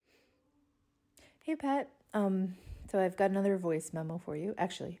Hey, Pat. So I've got another voice memo for you.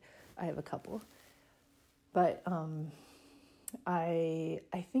 Actually, I have a couple. But I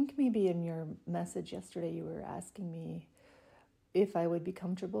think maybe in your message yesterday you were asking me if I would be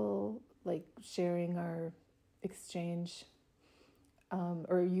comfortable like sharing our exchange,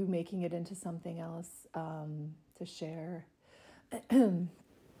 or you making it into something else to share.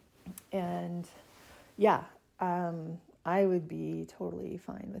 And yeah, I would be totally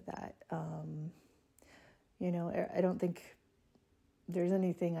fine with that. I don't think there's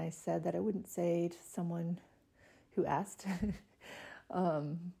anything I said that I wouldn't say to someone who asked,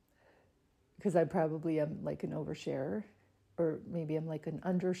 because I probably am like an oversharer, or maybe I'm like an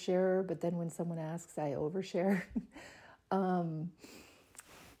undersharer, but then when someone asks, I overshare.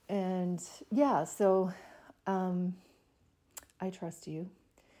 And yeah, so I trust you,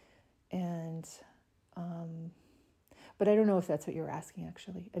 and but I don't know if that's what you're asking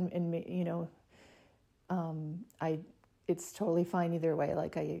actually, and it's totally fine either way.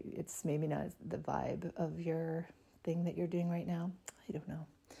 Like it's maybe not the vibe of your thing that you're doing right now. I don't know.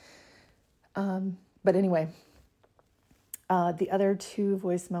 But anyway, the other two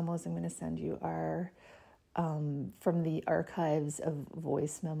voice memos I'm going to send you are from the archives of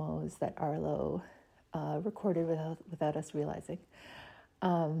voice memos that Arlo recorded without us realizing.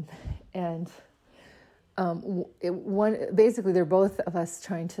 Basically, they're both of us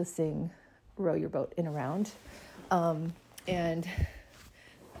trying to sing "Row Your Boat" in a round. Hi,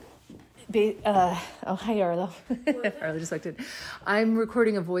 Arlo. Arlo just walked in. I'm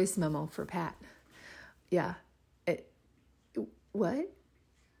recording a voice memo for Pat. Yeah. What?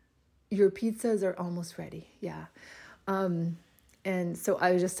 Your pizzas are almost ready. Yeah. And so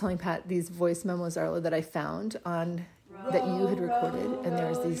I was just telling Pat these voice memos, Arlo, that I found on that you had recorded. And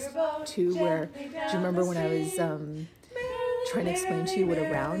there's these two where, do you remember when I was trying to explain to you what a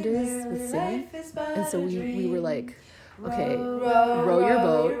round is with singing? And so we were like, okay, row your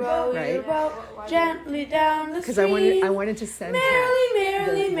boat, right? Gently down the because I wanted to send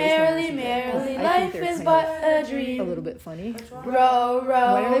merrily, life is but a dream. A little bit funny. Row,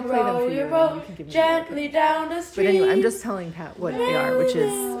 Why don't I play them for you? Your boat, you can gently down the stream. But anyway, I'm just telling Pat what they are, which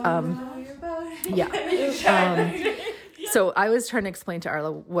is so I was trying to explain to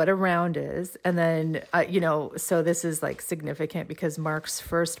Arlo what a round is, and then so this is like significant because Mark's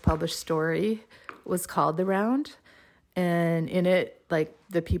first published story was called The Round. And in it, like,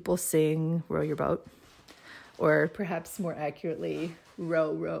 the people sing "Row Your Boat," or perhaps more accurately,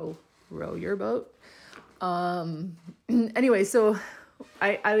 row your boat. Anyway, so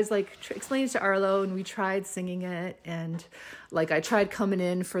I was like explaining it to Arlo, and we tried singing it, and like I tried coming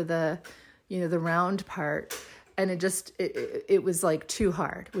in for the round part, and it was like too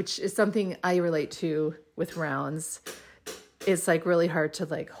hard, which is something I relate to with rounds. It's like really hard to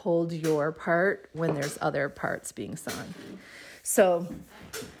like hold your part when there's other parts being sung. So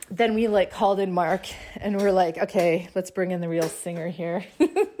then we like called in Mark, and we're like, okay, let's bring in the real singer here.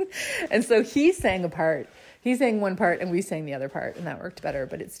 And so he sang a part. He sang one part and we sang the other part, and that worked better,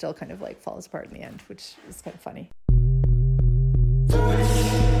 but it still kind of like falls apart in the end, which is kind of funny.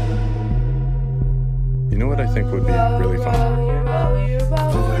 You know what I think would be really fun?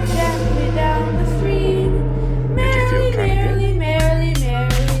 Made you feel kind of good.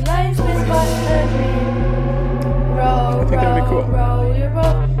 I think that would be cool.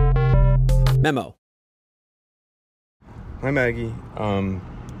 Memo. Hi, Maggie.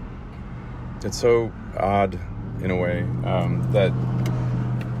 It's so odd in a way that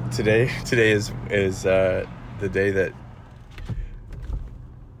today is the day that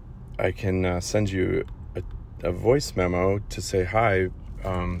I can send you a voice memo to say hi,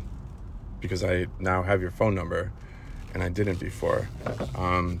 because I now have your phone number, and I didn't before,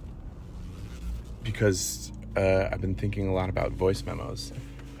 because I've been thinking a lot about voice memos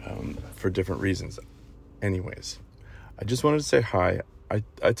for different reasons. Anyways, I just wanted to say hi. I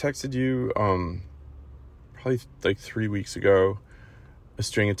texted you probably like 3 weeks ago, a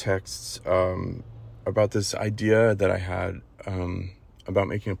string of texts about this idea that I had about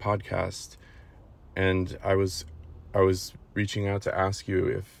making a podcast, and I was reaching out to ask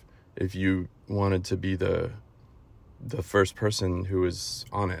you if you wanted to be the first person who was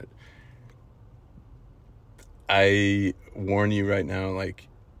on it. I warn you right now, like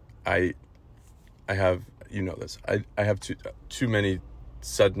I have, this. I have too many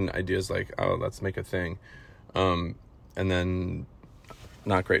sudden ideas, like, oh, let's make a thing, and then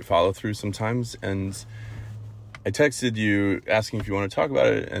not great follow through sometimes. And I texted you asking if you want to talk about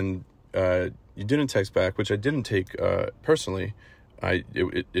it, and you didn't text back, which I didn't take personally.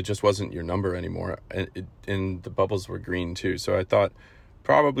 It just wasn't your number anymore, and the bubbles were green too. So I thought,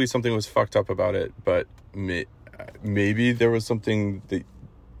 probably something was fucked up about it, but maybe there was something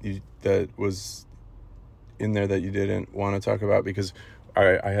that was in there that you didn't want to talk about, because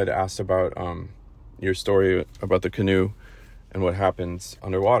I had asked about your story about the canoe and what happens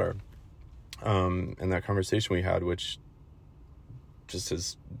underwater, and that conversation we had, which just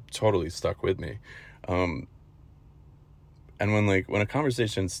has totally stuck with me. And when a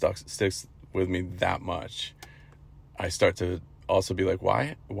conversation sticks with me that much, I start to also be like,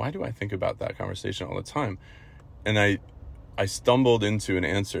 why do I think about that conversation all the time? And I stumbled into an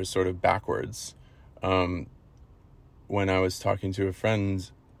answer sort of backwards when I was talking to a friend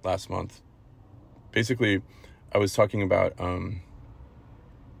last month. Basically, I was talking about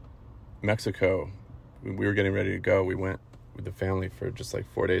Mexico. We were getting ready to go. We went with the family for just like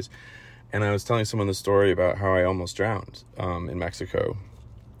 4 days. And I was telling someone the story about how I almost drowned in Mexico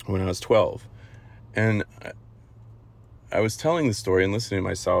when I was 12. And I was telling the story and listening to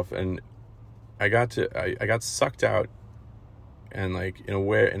myself, and I got sucked out, and like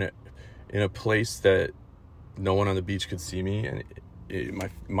in a place that no one on the beach could see me, and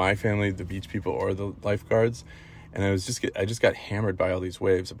my family, the beach people, or the lifeguards, and I just got hammered by all these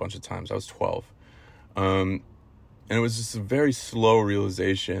waves a bunch of times. I was 12, and it was just a very slow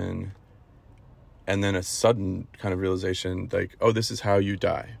realization, and then a sudden kind of realization, like, oh, this is how you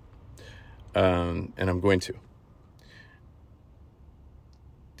die, and I'm going to.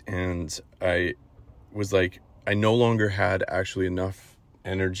 And I was like, I no longer had actually enough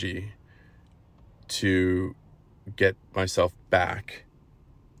energy to get myself back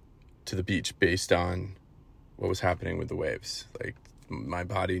to the beach based on what was happening with the waves. Like, my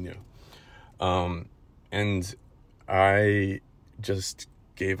body knew. And I just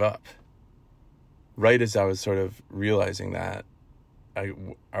gave up. Right as I was sort of realizing that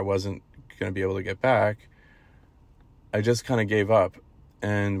I wasn't going to be able to get back, I just kind of gave up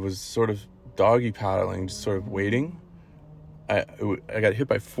and was sort of doggy paddling, just sort of waiting. I got hit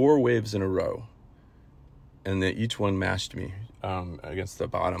by 4 waves in a row, and each one mashed me against the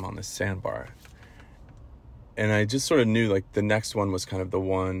bottom on this sandbar. And I just sort of knew, like, the next one was kind of the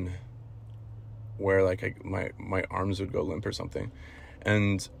one where, like, my arms would go limp or something.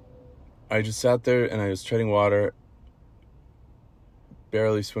 And I just sat there, and I was treading water,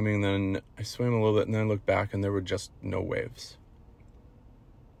 barely swimming. Then I swam a little bit, and then I looked back, and there were just no waves.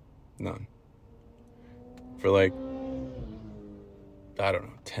 None. For like, I don't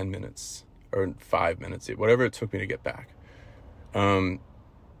know, 10 minutes or 5 minutes, whatever it took me to get back. And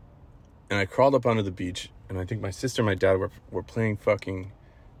I crawled up onto the beach, and I think my sister and my dad were playing fucking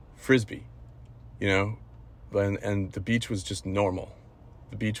frisbee, you know, and the beach was just normal.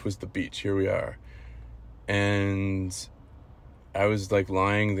 The beach was the beach. Here we are. And I was like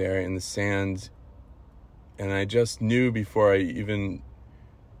lying there in the sand, and I just knew before I even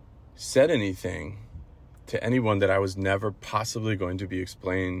said anything to anyone that I was never possibly going to be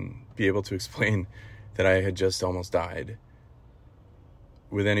able to explain that I had just almost died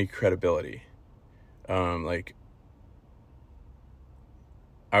with any credibility. Like,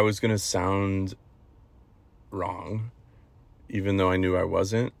 I was gonna sound wrong, even though I knew I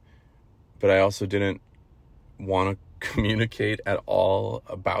wasn't, but I also didn't want to communicate at all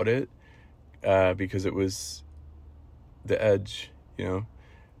about it, because it was the edge, you know?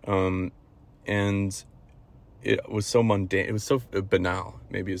 And it was so mundane. It was so banal,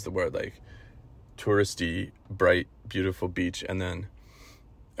 maybe is the word, like touristy, bright, beautiful beach. And then,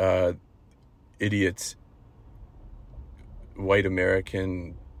 idiots, white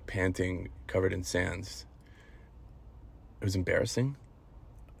American panting, covered in sands. It was embarrassing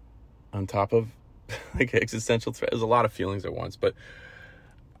on top of like existential threat. It was a lot of feelings at once, but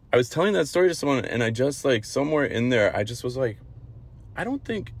I was telling that story to someone, and I just, like, somewhere in there, I just was like, I don't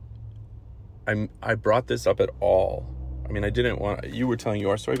think I brought this up at all. I mean, I didn't want, you were telling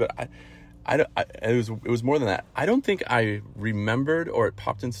your story, but it was more than that. I don't think I remembered, or it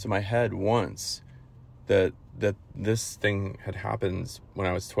popped into my head once, that this thing had happened when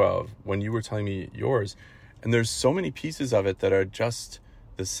I was 12, when you were telling me yours. And there's so many pieces of it that are just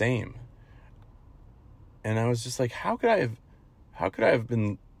the same. And I was just like, how could I have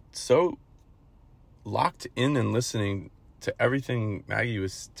been so locked in and listening to everything Maggie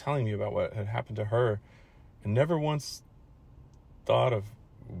was telling me about what had happened to her, and never once thought of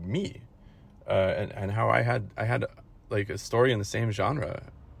me, and how I had like a story in the same genre.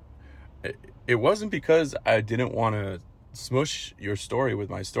 It wasn't because I didn't want to smush your story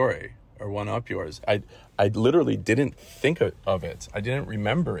with my story or one up yours. I literally didn't think of it. I didn't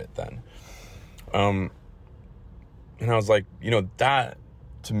remember it then. And I was like, you know, that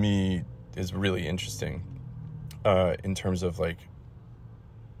to me is really interesting, in terms of like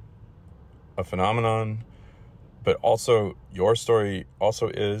a phenomenon, but also your story also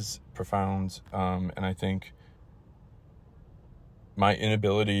is profound. And I think my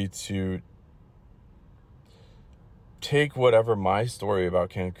inability to take whatever my story about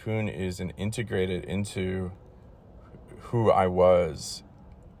Cancun is and integrate it into who I was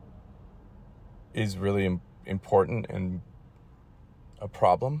is really important and a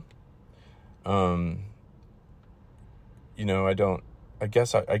problem. I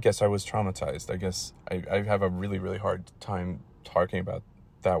guess I was traumatized. I guess I have a really, really hard time talking about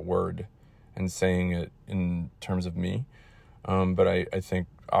that word and saying it in terms of me. But I think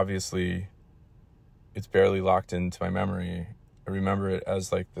obviously it's barely locked into my memory. I remember it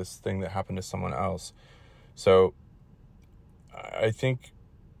as like this thing that happened to someone else. So I think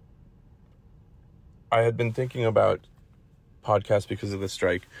I had been thinking about podcasts because of the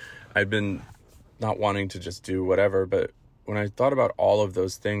strike. I'd been not wanting to just do whatever, but when I thought about all of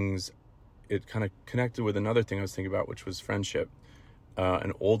those things, it kind of connected with another thing I was thinking about, which was friendship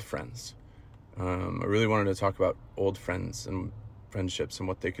and old friends. I really wanted to talk about old friends and friendships and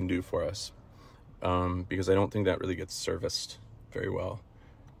what they can do for us, because I don't think that really gets serviced very well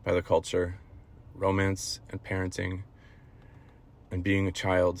by the culture. Romance and parenting and being a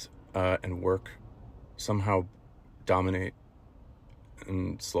child and work somehow dominate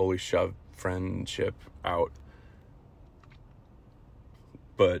and slowly shove friendship out.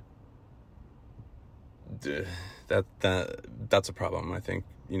 But that's a problem, I think,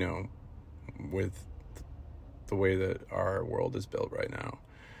 with the way that our world is built right now.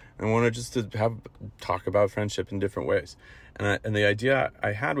 And I wanted just to talk about friendship in different ways. And the idea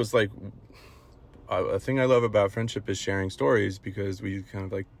I had was like, a thing I love about friendship is sharing stories, because we kind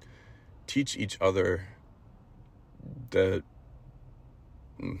of like teach each other that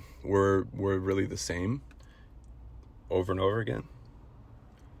we're really the same over and over again.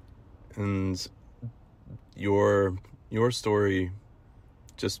 And your story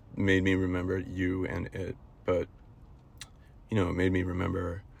just made me remember you and it, but it made me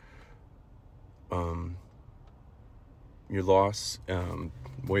remember your loss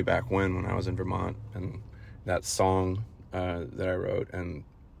way back when I was in Vermont, and that song that I wrote, and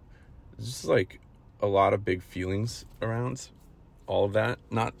just like a lot of big feelings around all of that.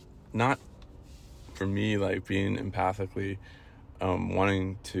 Not for me like being empathically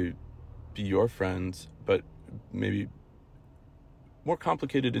wanting to be your friend, but maybe more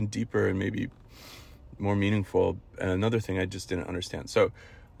complicated and deeper and maybe more meaningful. And another thing I just didn't understand. So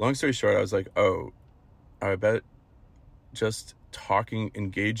long story short, I was like, oh, I bet just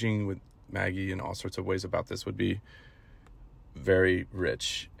engaging with Maggie in all sorts of ways about this would be very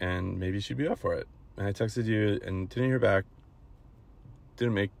rich, and maybe she'd be up for it. And I texted you and didn't hear back.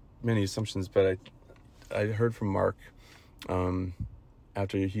 Didn't make many assumptions, but I heard from Mark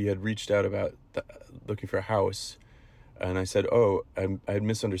after he had reached out about looking for a house, and I said, oh, I had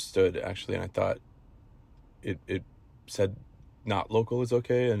misunderstood actually, and I thought it said not local is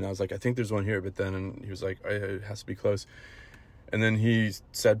okay, and I was like, I think there's one here, but then he was like, it has to be close. And then he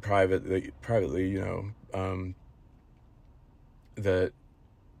said privately, that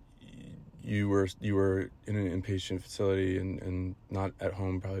you were in an inpatient facility and not at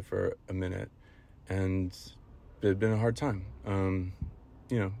home probably for a minute, and it had been a hard time.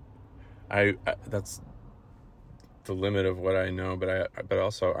 I that's the limit of what I know, but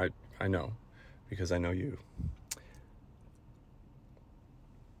also I know because I know you.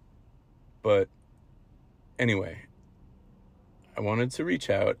 But anyway, I wanted to reach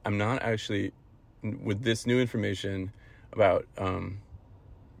out. I'm not actually, with this new information about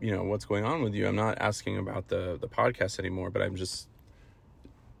what's going on with you, I'm not asking about the podcast anymore, but I'm just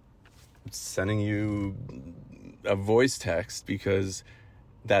sending you a voice text because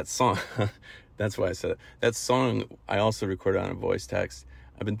that song that's why I said it. That song I also recorded on a voice text.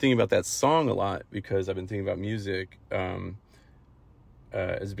 I've been thinking about that song a lot because I've been thinking about music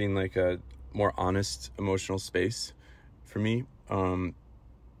as being like a more honest emotional space for me, and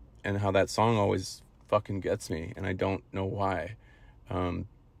how that song always fucking gets me, and I don't know why.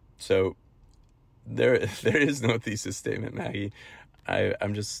 So there is no thesis statement, Maggie.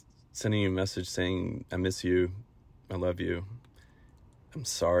 I'm just sending you a message saying I miss you, I love you, I'm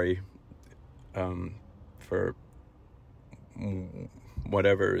sorry for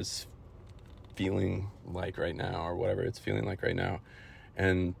whatever is feeling like right now, or whatever it's feeling like right now.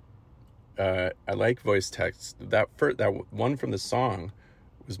 And I like voice texts. That one from the song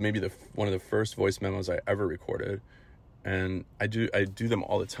was maybe one of the first voice memos I ever recorded, and I do them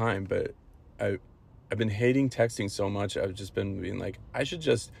all the time. But I've been hating texting so much. I've just been being like, I should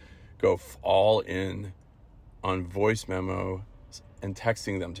just go all in on voice memo and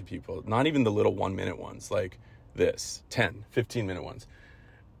texting them to people, not even the little 1-minute ones, like this 10-15 minute ones.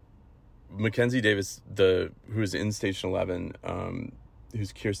 Mackenzie Davis, who's in Station 11,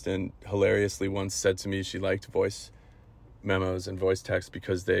 who's Kirsten, hilariously once said to me she liked voice memos and voice text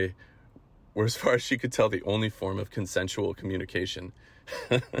because they were, as far as she could tell, the only form of consensual communication.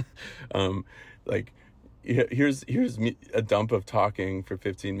 Like, here's me, a dump of talking for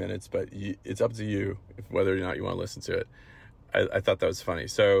 15 minutes, but it's up to you whether or not you want to listen to it. I thought that was funny.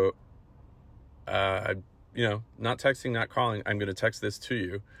 So, not texting, not calling. I'm going to text this to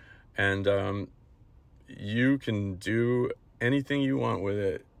you, and you can do anything you want with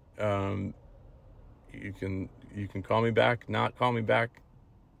it. You can call me back, not call me back,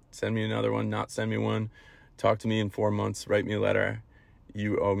 send me another one, not send me one, talk to me in 4 months, write me a letter.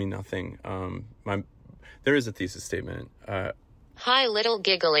 You owe me nothing. There is a thesis statement. Hi, little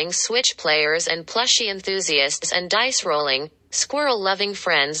giggling Switch players and plushie enthusiasts and dice rolling, squirrel-loving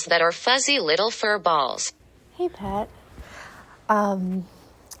friends that are fuzzy little fur balls. Hey, Pat.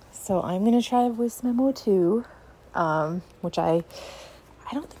 So I'm going to try voice memo too, which I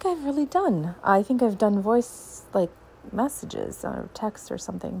don't think I've really done. I think I've done voice, like, messages or text or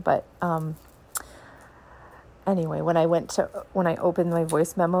something, but anyway, when I opened my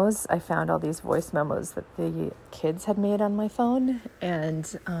voice memos, I found all these voice memos that the kids had made on my phone,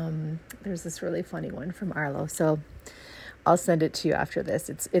 and there's this really funny one from Arlo, so I'll send it to you after this.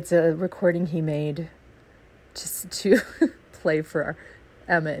 It's a recording he made just to play for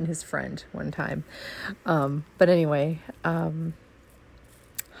Emma and his friend one time. But anyway,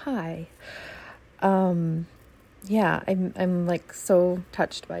 hi. Yeah, I'm like so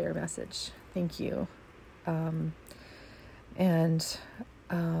touched by your message. Thank you.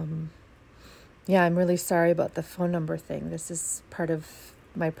 Yeah, I'm really sorry about the phone number thing. This is part of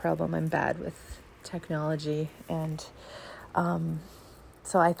my problem. I'm bad with technology, and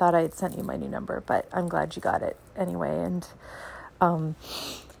so I thought I had sent you my new number, but I'm glad you got it anyway. And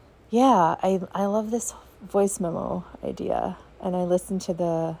yeah, I love this voice memo idea, and I listened to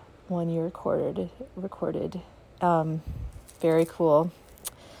the one you recorded. Very cool.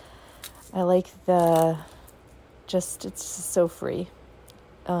 I like it's just so free.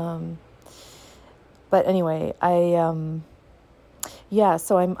 But anyway, so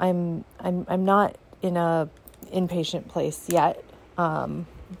I'm not in a inpatient place yet.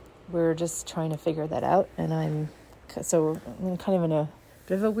 We're just trying to figure that out, and I'm kind of in a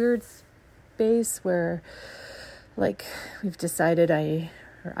bit of a weird space where, like, I've decided I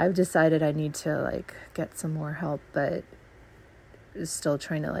need to, like, get some more help, but still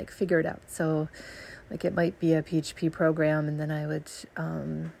trying to, like, figure it out. So, like, it might be a PHP program, and then I would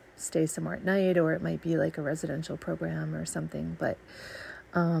stay somewhere at night, or it might be like a residential program or something. But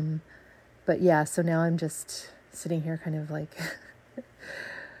yeah, so now I'm just sitting here kind of like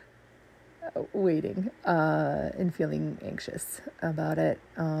waiting and feeling anxious about it.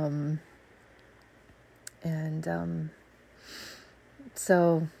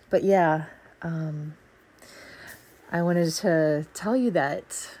 But yeah, I wanted to tell you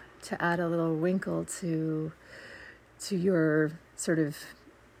that, to add a little wrinkle to your sort of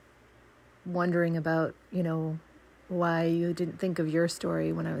wondering about, why you didn't think of your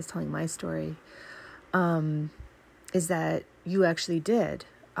story when I was telling my story, is that you actually did.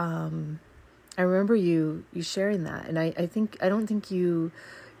 I remember you sharing that, and I don't think you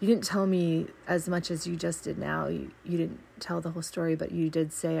didn't tell me as much as you just did now. You didn't tell the whole story, but you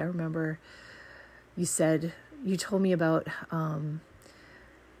did say, I remember you told me about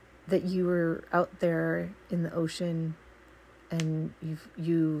that you were out there in the ocean and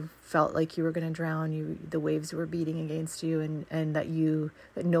you felt like you were going to drown. The waves were beating against you, and that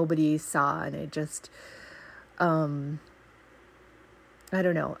nobody saw, and it just, I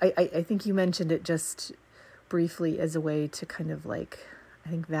don't know. I think you mentioned it just briefly as a way to kind of, like, I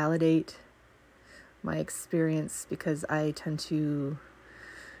think, validate my experience, because I tend to,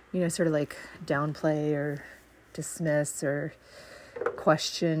 sort of like downplay or dismiss or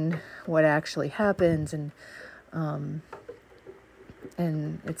question what actually happens, and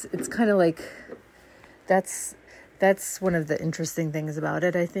it's kind of like that's one of the interesting things about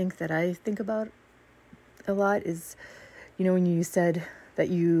it. I think that I think about a lot is, when you said that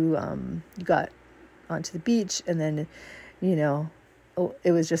you got onto the beach, and then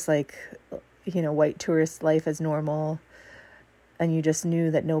it was just like white tourist life as normal, and you just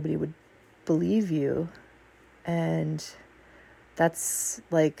knew that nobody would believe you, and that's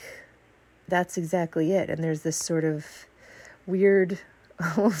exactly it. And there's this sort of weird,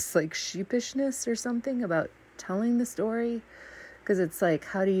 almost like sheepishness or something about telling the story, because it's like,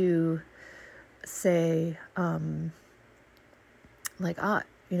 how do you say, like, I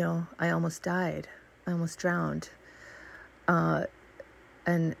almost died. I almost drowned. And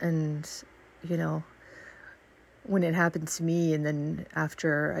when it happened to me, and then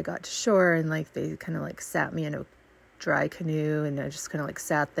after I got to shore, and like they kind of like sat me in a dry canoe, and I just kind of like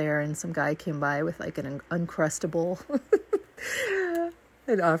sat there, and some guy came by with like an Uncrustable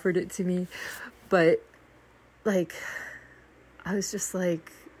and offered it to me. But like, I was just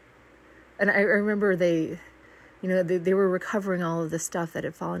like, and I remember they were recovering all of the stuff that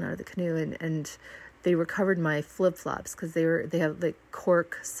had fallen out of the canoe, and they recovered my flip-flops because they have like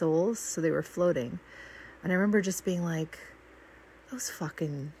cork soles, so they were floating. And I remember just being like, those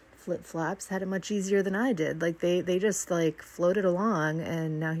fucking flip-flops had it much easier than I did. Like they just like floated along,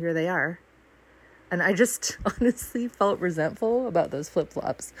 and now here they are. And I just honestly felt resentful about those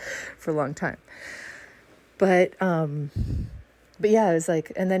flip-flops for a long time. But yeah, I was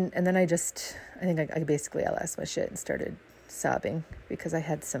like, and then I think I basically lost my shit and started sobbing because I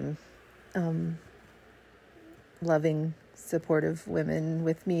had some loving, supportive women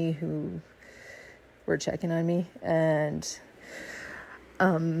with me who were checking on me. And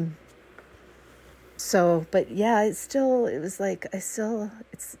so, but yeah, it's just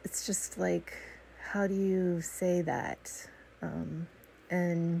like, how do you say that?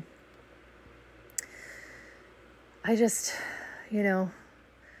 And I just,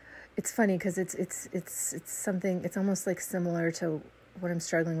 it's funny because it's something, it's almost like similar to what I'm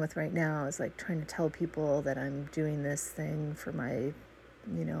struggling with right now, is like trying to tell people that I'm doing this thing for my,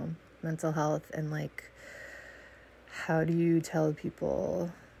 mental health. And like, how do you tell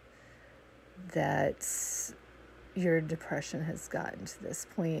people that your depression has gotten to this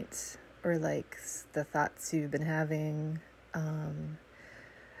point, or like the thoughts you've been having?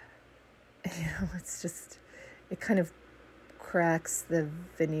 It's just, it kind of cracks the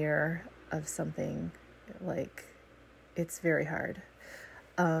veneer of something. Like, it's very hard.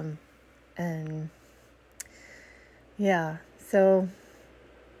 And yeah, so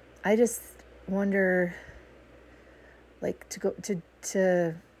I just wonder, like, to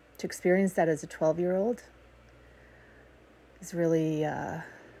experience that as a 12-year-old is really,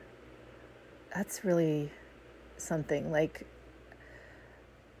 that's really something. Like,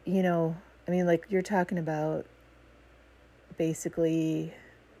 like you're talking about basically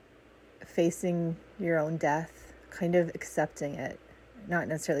facing your own death, kind of accepting it, not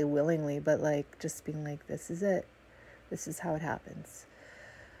necessarily willingly, but like just being like, this is it. This is how it happens.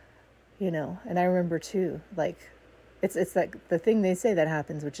 And I remember too, like, it's like the thing they say that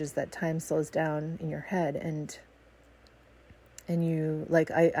happens, which is that time slows down in your head, and you,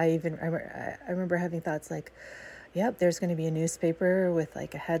 like, I remember having thoughts like, yep, there's going to be a newspaper with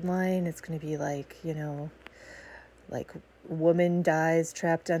like a headline. It's going to be like, like woman dies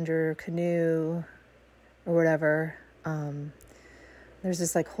trapped under canoe or whatever. There's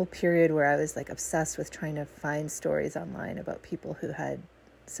this like whole period where I was like obsessed with trying to find stories online about people who had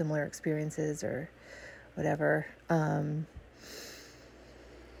similar experiences or whatever.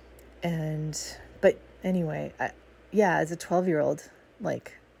 But anyway, as a 12-year-old,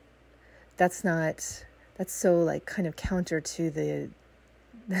 like, that's so like kind of counter to the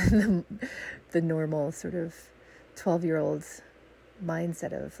normal sort of 12-year-old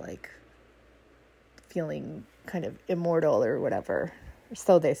mindset of like feeling kind of immortal or whatever.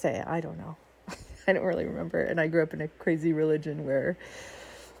 So they say. I don't know. I don't really remember. And I grew up in a crazy religion where,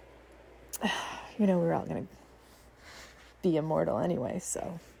 we're all going to be immortal anyway.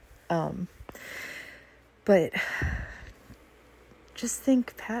 So, but just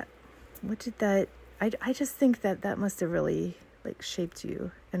think, Pat, what did that, I just think that must have really like shaped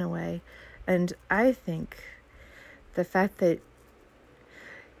you in a way. And I think the fact that,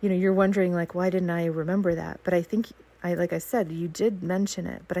 you're wondering like, why didn't I remember that? But I think like I said, you did mention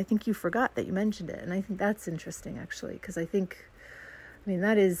it, but I think you forgot that you mentioned it. And I think that's interesting, actually, because I think,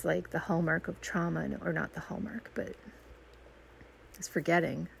 that is like the hallmark of trauma, or not the hallmark, but it's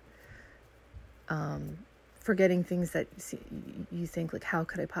forgetting things that you think like, how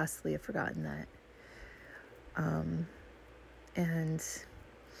could I possibly have forgotten that? And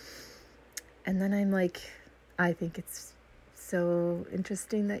then I'm like, I think it's so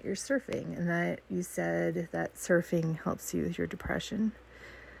interesting that you're surfing, and that you said that surfing helps you with your depression.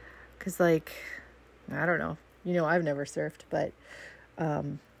 Because, like, I don't know, I've never surfed, but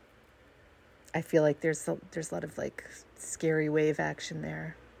I feel like there's a lot of like scary wave action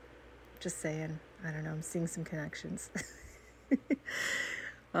there. Just saying. I don't know, I'm seeing some connections.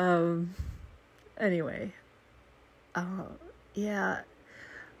 Anyway,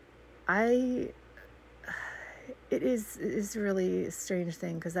 it is really a strange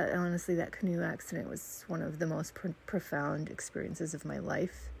thing, because that, honestly, that canoe accident was one of the most profound experiences of my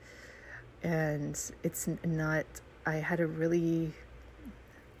life. And it's not, I had a really,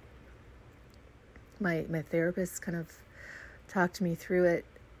 my therapist kind of talked me through it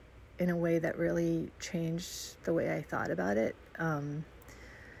in a way that really changed the way I thought about it.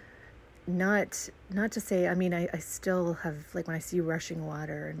 Not to say, I mean, I still have, like, when I see rushing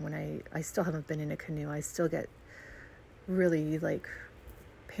water, and when I still haven't been in a canoe, I still get really, like,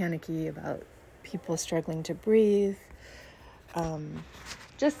 panicky about people struggling to breathe.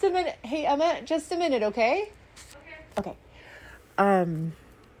 Just a minute. Hey, Emma, just a minute, okay? Okay.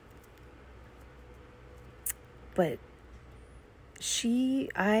 But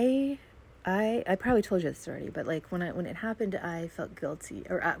I probably told you this already, but, like, when it happened, I felt guilty,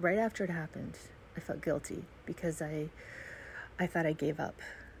 or right after it happened, I felt guilty, because I thought I gave up.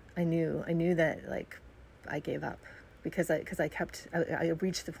 I knew that, like, I gave up, because I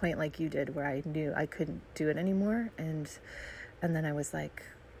reached the point, like you did, where I knew I couldn't do it anymore, and then I was like,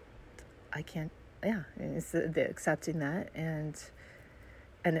 I can't. Yeah, it's the accepting that, and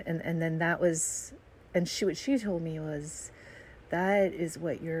then that was, and what she told me was, that is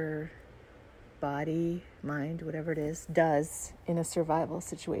what your body, mind, whatever it is, does in a survival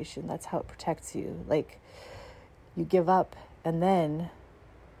situation. That's how it protects you. Like, you give up, and then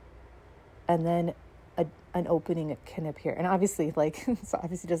an opening can appear. And obviously, like, this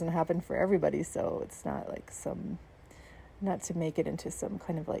obviously doesn't happen for everybody, so it's not like not to make it into some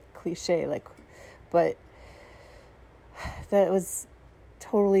kind of, like, cliche, like, but that was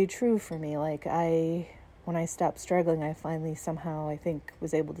totally true for me. Like, when I stopped struggling, I finally somehow, I think,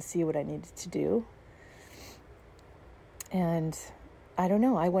 was able to see what I needed to do. And I don't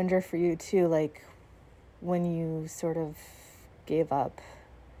know, I wonder for you too, like, when you sort of gave up,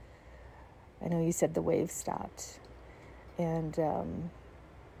 I know you said the waves stopped, and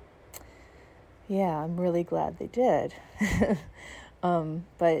yeah, I'm really glad they did.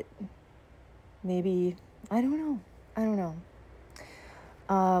 But maybe, I don't know.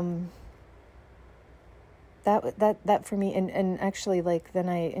 That for me, and actually, like, then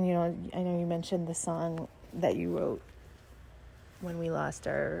I know you mentioned the song that you wrote when we lost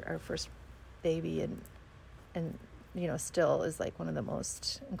our first baby, and still is, like, one of the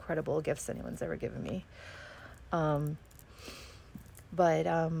most incredible gifts anyone's ever given me. But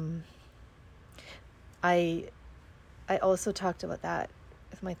I also talked about that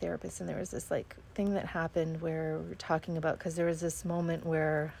with my therapist, and there was this, like, thing that happened where we were talking about, because there was this moment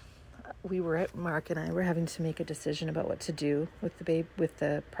where Mark and I were having to make a decision about what to do with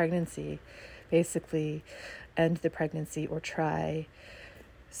the pregnancy, basically end the pregnancy or try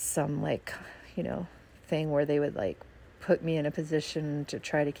some, like, thing where they would, like, put me in a position to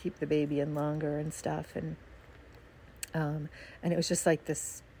try to keep the baby in longer and stuff, and it was just, like,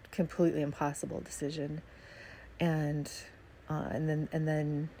 this completely impossible decision, and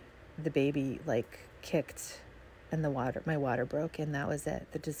then the baby, like, kicked, and my water broke, and that was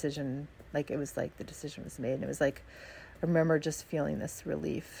it. The decision, like, it was like the decision was made, and it was like, I remember just feeling this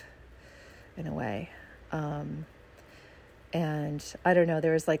relief in a way. And I don't know,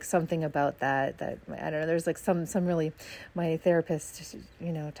 there was, like, something about that I don't know, there's, like, some really, my therapist,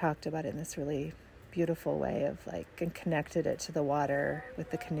 talked about it in this really beautiful way of, like, and connected it to the water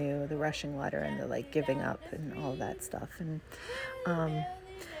with the canoe, the rushing water, and the, like, giving up and all that stuff. And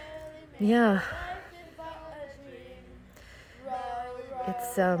yeah,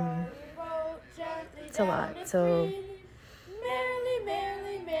 it's a lot. So merrily,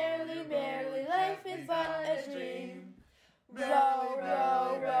 life is but a dream. Row,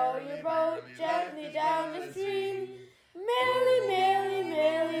 row, row your boat gently down the stream. Merrily,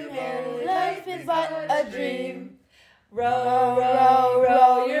 life is but a dream. Row, row,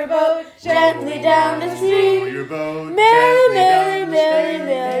 row your boat gently down the stream.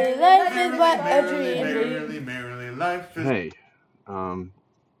 Merrily, life is but a dream. Merrily, life is... Hey, I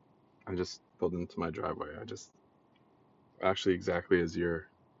just pulled into my driveway. Actually, exactly as your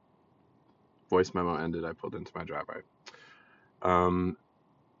voice memo ended, I pulled into my driveway. And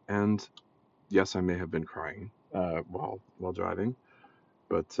yes, I may have been crying while driving,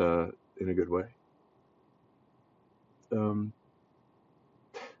 but in a good way. Of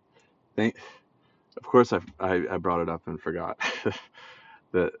course, I brought it up and forgot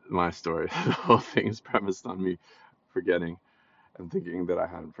that my story, the whole thing is premised on me forgetting and thinking that I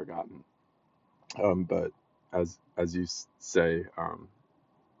hadn't forgotten. But as you say,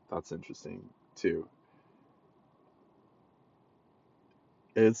 that's interesting too.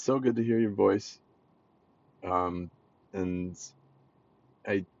 It's so good to hear your voice. And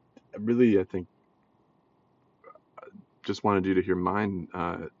I think just wanted you to hear mine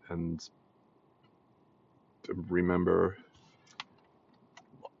and to remember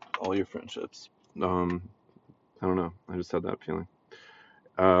all your friendships. I don't know. I just had that feeling.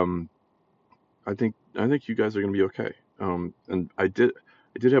 I think you guys are gonna be okay. And I did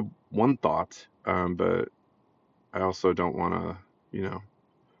have one thought, but I also don't want to,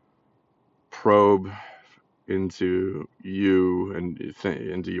 probe into you and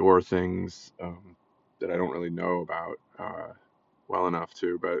into your things that I don't really know about well enough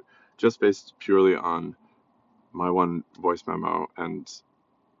to. But just based purely on my one voice memo and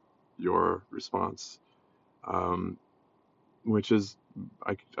your response, which is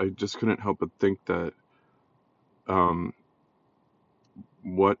I just couldn't help but think that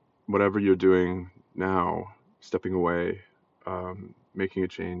whatever you're doing now, stepping away, making a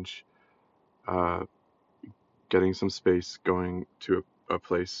change, getting some space, going to a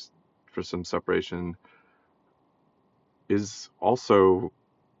place for some separation, is also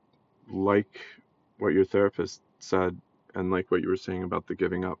like what your therapist said and like what you were saying about the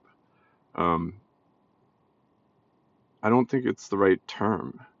giving up. I don't think it's the right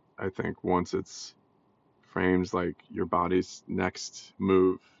term. I think once it's framed like your body's next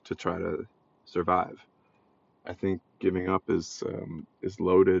move to try to survive, I think giving up is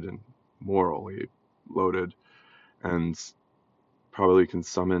loaded and morally loaded, and probably can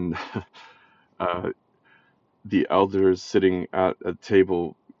summon the elders sitting at a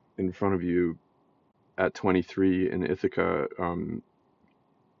table in front of you at 23 in Ithaca,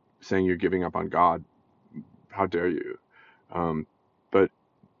 saying you're giving up on God. How dare you? But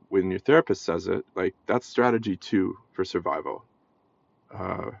when your therapist says it, like, that's strategy 2 for survival.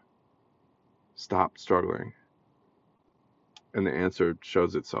 Stop struggling, and the answer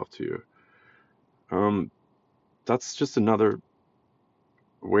shows itself to you. That's just another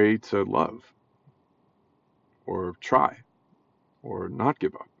way to love, or try, or not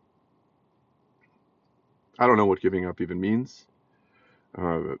give up. I don't know what giving up even means,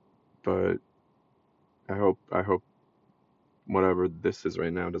 but I hope whatever this is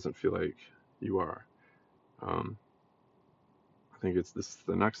right now doesn't feel like you are. I think this is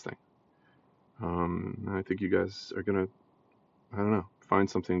the next thing. I think you guys are gonna, I don't know, find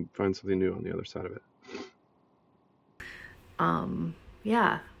something new on the other side of it.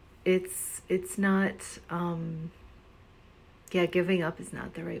 Yeah, it's not, giving up is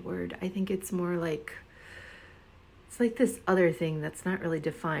not the right word. I think it's more like, it's like this other thing that's not really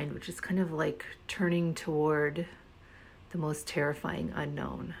defined, which is kind of like turning toward the most terrifying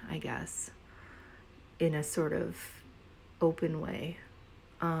unknown, I guess, in a sort of open way.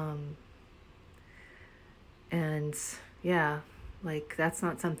 And yeah, like, that's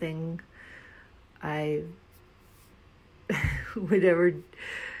not something I would ever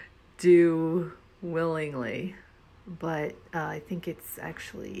do willingly, but I think it's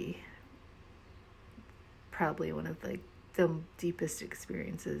actually probably one of the deepest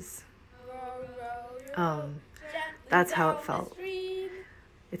experiences. That's how it felt.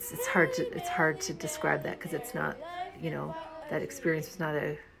 It's hard to describe that, because it's not, that experience was not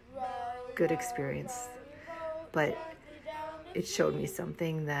a good experience, but it showed me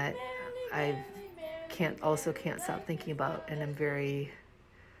something that I can't stop thinking about, and I'm very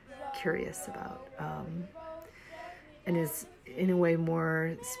curious about, and is in a way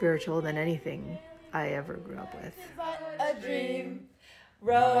more spiritual than anything I ever grew up with. A dream.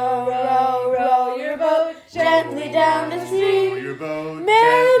 Row, row, row your boat gently down the stream.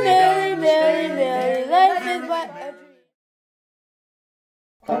 Merry, merry, merry, merry, life is but a dream.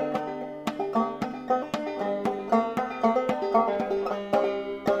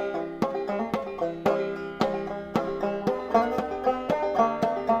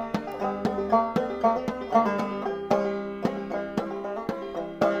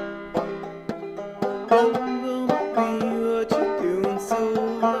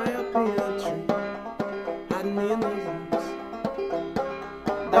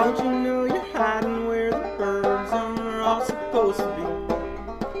 Don't you know you're hiding where the birds are all supposed to be?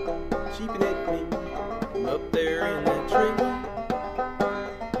 Cheeping at me from up there in that tree.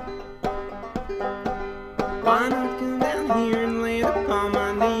 Why not come down here and land upon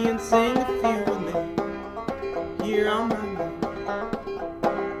my knee and sing a few with me? Here on my knee.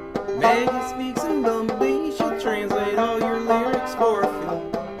 Maggie speaks in Bumblebee, she'll translate all your lyrics for a fee.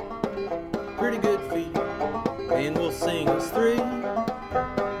 Pretty good fee, and we'll sing us 3.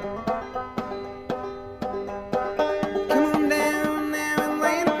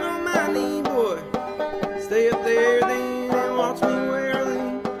 Stay up there then and watch me wear a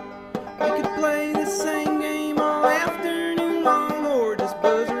lead. We could play the same game all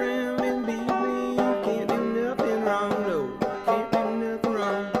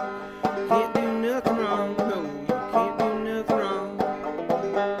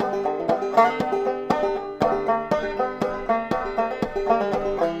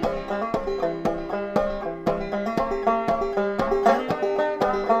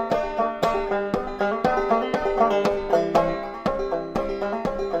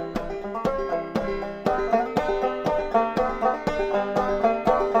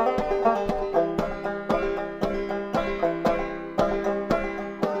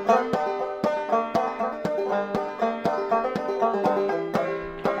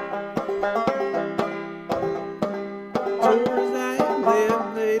Chores I have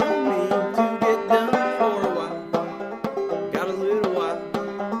left, they don't need to get done for a while. Got a little while.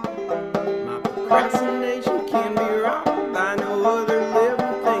 My procrastination can be robbed by no other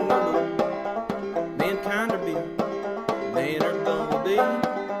living thing no more. Mankind are big, man are bumblebee.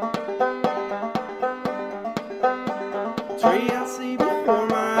 The tree I see before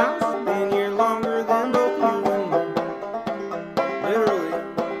my eyes has been here longer than both you and me. Literally.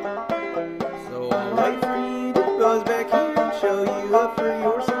 So I'll wait for you to buzz back here and show you up for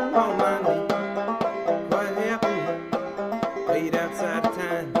your song on my knee. Quite happily wait outside of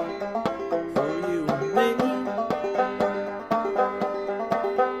time for you and me.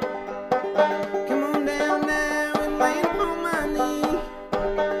 Come on down now and land upon my knee.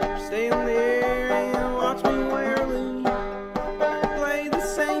 Stand there and watch me wear a loony. Play the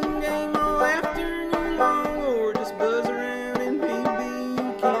same game all afternoon long, or just buzz around and be.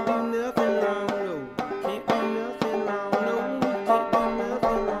 You can't do nothing wrong, no. Can't do nothing wrong, no. You can't do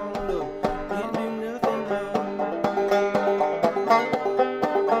nothing wrong, no. Can't do nothing wrong.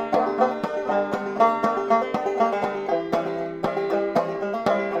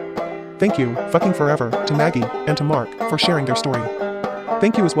 Thank you, fucking forever, to Maggie and to Mark for sharing their story.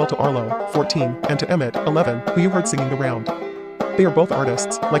 Thank you as well to Arlo, 14, and to Emmett, 11, who you heard singing the round. They are both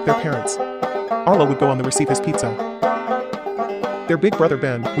artists, like their parents. Arlo would go on to receive his pizza. Their big brother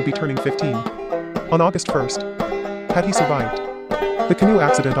Ben would be turning 15 on August 1st. Had he survived? The canoe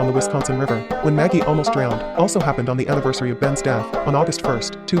accident on the Wisconsin River, when Maggie almost drowned, also happened on the anniversary of Ben's death, on August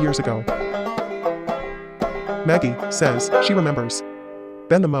 1st, 2 years ago. Maggie says she remembers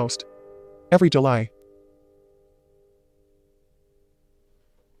Ben the most. Every July.